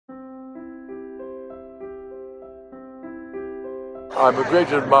I'm a great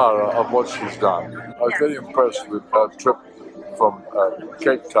admirer of what she's done. I was very impressed with her trip from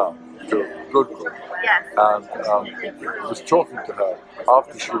Cape Town to Goodwood. Yes. And was talking to her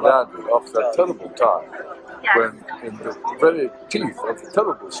after she landed, after that terrible time, Yes. when in the very teeth of the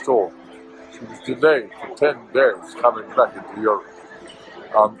terrible storm, she was delayed for 10 days coming back into Europe.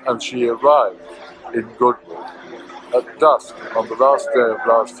 And she arrived in Goodwood at dusk on the last day of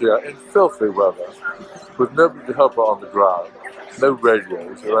last year in filthy weather, with nobody to help her on the ground, no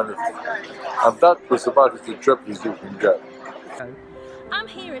radios or anything. And that was about as intrepid as you can get. I'm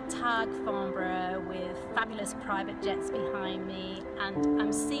here at Tag Farnborough with fabulous private jets behind me, and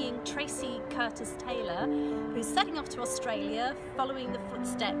I'm seeing Tracey Curtis Taylor, who's setting off to Australia following the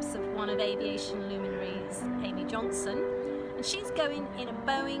footsteps of one of aviation luminaries, Amy Johnson. And she's going in a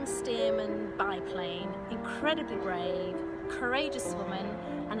Boeing Stearman biplane, incredibly brave, courageous woman,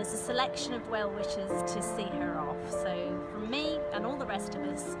 and there's a selection of well-wishers to see her off. So from me and all the rest of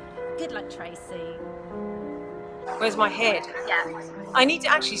us, good luck, Tracey. Where's my head? Yeah. I need to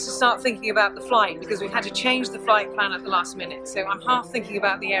actually start thinking about the flight, because we've had to change the flight plan at the last minute. So I'm half thinking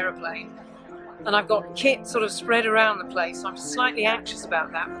about the aeroplane, and I've got kit sort of spread around the place. So I'm slightly anxious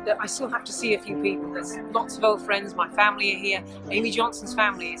about that. But I still have to see a few people. There's lots of old friends. My family are here. Amy Johnson's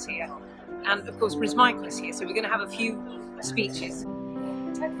family is here. And of course, Prince Michael is here. So we're going to have a few speeches.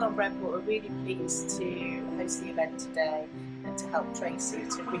 Tag Farnborough Airport are really pleased to host the event today and to help Tracey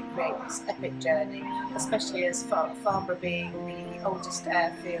to recreate this epic journey, especially as Farnborough being the oldest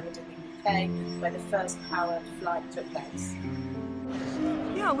airfield in the UK where the first powered flight took place.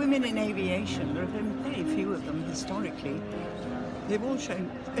 Yeah, women in aviation, there have been very few of them historically. They've all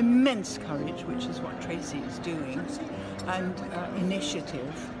shown immense courage, which is what Tracey is doing, and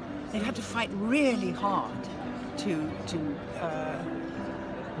initiative. They've had to fight really hard to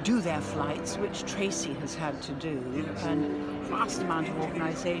do their flights, which Tracey has had to do, and vast amount of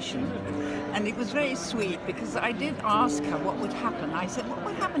organisation. And it was very sweet because I did ask her what would happen. I said, what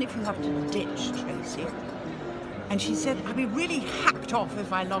would happen if you have to ditch, Tracey? And she said, I'd be really hacked off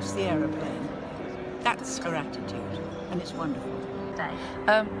if I lost the aeroplane. That's her attitude, and it's wonderful.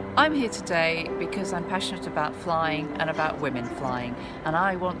 I'm here today because I'm passionate about flying and about women flying, and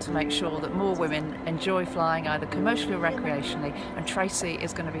I want to make sure that more women enjoy flying either commercially or recreationally, and Tracey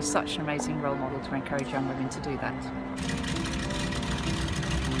is going to be such an amazing role model to encourage young women to do that.